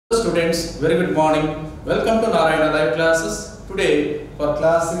students, very good morning. Welcome to Narayana Live Classes. Today for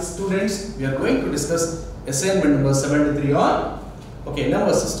class 6 students, we are going to discuss assignment number 73 on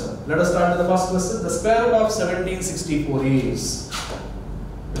number system. Let us start with the first question. The square root of 1764 is.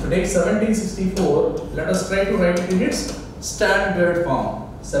 If we take 1764, let us try to write it in its standard form.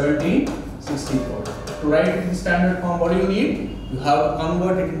 1764. To write it in standard form, what do you need? You have to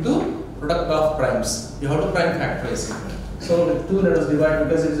convert it into product of primes. You have to prime factorize it. So with 2 let us divide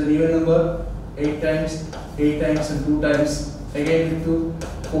because it is an even number. 8 times and 2 times. Again with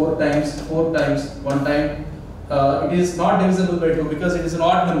 2, 4 times, 1 time. It is not divisible by 2 because it is an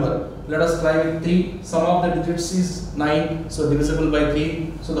odd number. Let us try with 3. Sum of the digits is 9, so divisible by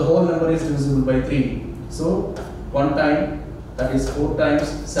 3. So the whole number is divisible by 3. So 1 time, that is 4 times,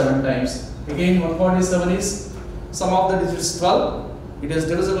 7 times. Again 147 is sum of the digits 12. It is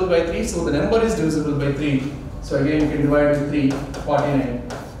divisible by 3, so the number is divisible by 3. So again you can divide with 3, 49.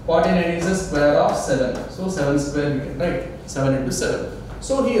 49 is the square of 7. So 7 square we can write 7 into 7.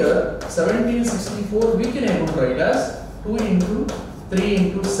 So here 1764 we can able to write as 2 into 3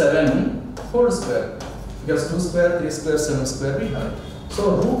 into 7 whole square. Because 2 square, 3 square, 7 square we have.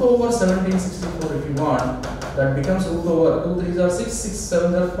 So root over 1764 if you want, that becomes root over 2 3s are 6, 6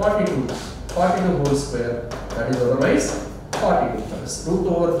 7s are 42. 42 whole square, that is otherwise 42 for us. Root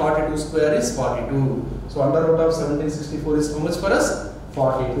over 42 square is 42. So under root of 1764 is how much for us?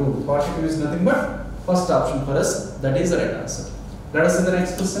 42. 42 is nothing but first option for us. That is the right answer. Let us see the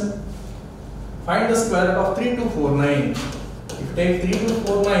next question. Find the square root of 3249. If you take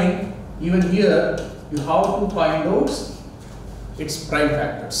 3249, even here you have to find out its prime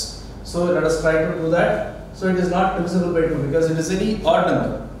factors. So let us try to do that. So it is not divisible by 2 because it is any odd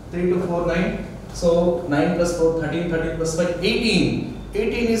number. 3249. So 9 plus 4, 13, 13 plus 5, 18.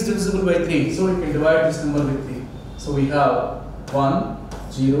 18 is divisible by 3. So we can divide this number with 3. So we have 1,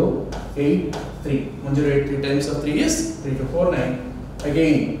 0, 8, 3. 108, 3 times of 3 is 3249.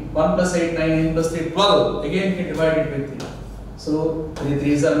 Again 1 plus 8, 9, 9 plus 3, 12. Again you can divide it with 3. So 3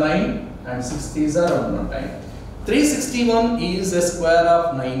 3s are 9 and 6 3s are 1 time. 361 is a square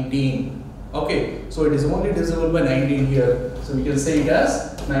of 19. Okay, so it is only divisible by 19 here. So we can say it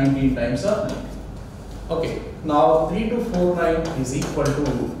as 19 times of 19. Okay, now 3249 is equal to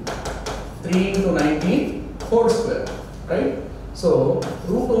 3 into 19 whole square, right? So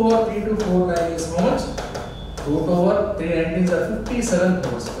root over 3249 is how much? Root over 319 is 57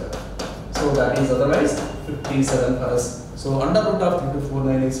 whole square. So that is otherwise 57 for us. So under root of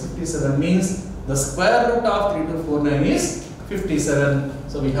 3249 is 57 means the square root of 3249 is 57.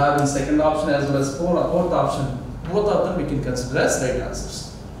 So we have in second option as well as fourth option. Both of them we can consider as right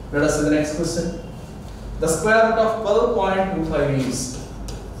answers. Let us see the next question. The square root of 12.25 is.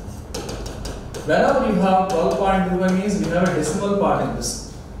 Whenever you have 12.25 means we have a decimal part in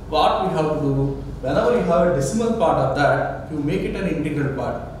this. What we have to do? Whenever you have a decimal part of that, you make it an integral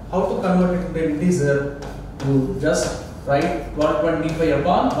part. How to convert it into an integer? You just write 1225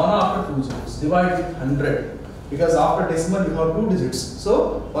 upon 1 after 2 zeros. Divide with 100. Because after decimal you have 2 digits.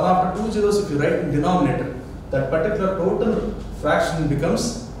 So 1 after 2 zeros if you write in denominator, that particular total fraction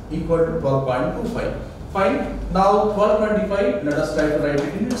becomes equal to 12.25. Fine. Now 1225, let us try to write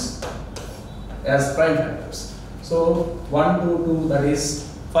it in its as prime factors. So 1, 2, 2, that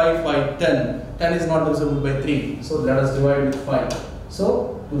is 5, 5, 10. 10 is not divisible by 3. So let us divide with 5.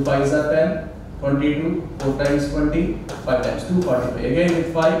 So 2 5s are 10, 22, 4 times 20, 5 times 2, 45. Again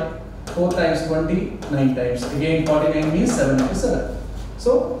with 5, 4 times 20, 9 times. Again 49 means 7 into 7.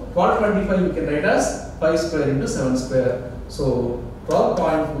 So 1225 we can write as 5 square into 7 square. So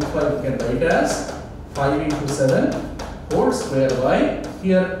 12.25 we can write as 5 into 7 whole square by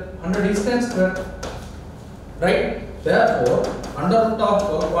here 100 is 10 square, right? Therefore under root of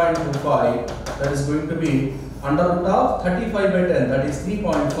 12.25 that is going to be under root of 35 by 10, that is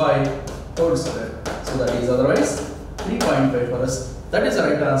 3.5 whole square. So that is otherwise 3.5 for us. That is the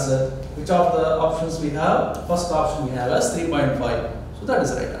right answer. Which of the options we have? First option we have as 3.5. So that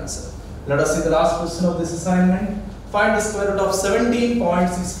is the right answer. Let us see the last question of this assignment. Find the square root of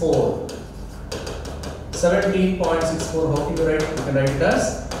 17.64. 17.64, how can you write? You can write it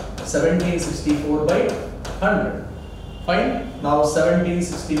as 1764 by 100. Fine. Now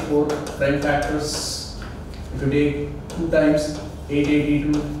 1764 prime factors. If you take 2 times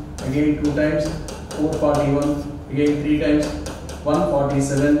 882, again 2 times 441, again 3 times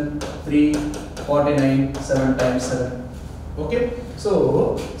 147, 3, 49, 7 times 7. Okay.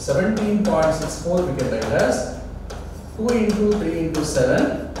 So 17.64 we can write as 2 into 3 into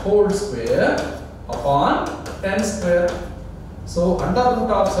 7 whole square upon 10 square. So under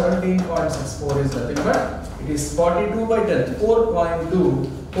root of 17.64 is nothing but it is 42 by 10.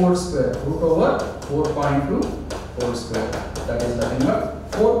 4.2 whole square. Root over 4.2 whole square. That is nothing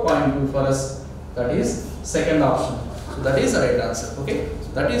but 4.2 for us. That is second option. So that is the right answer. Okay.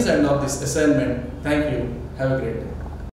 So that is the end of this assignment. Thank you. Have a great day.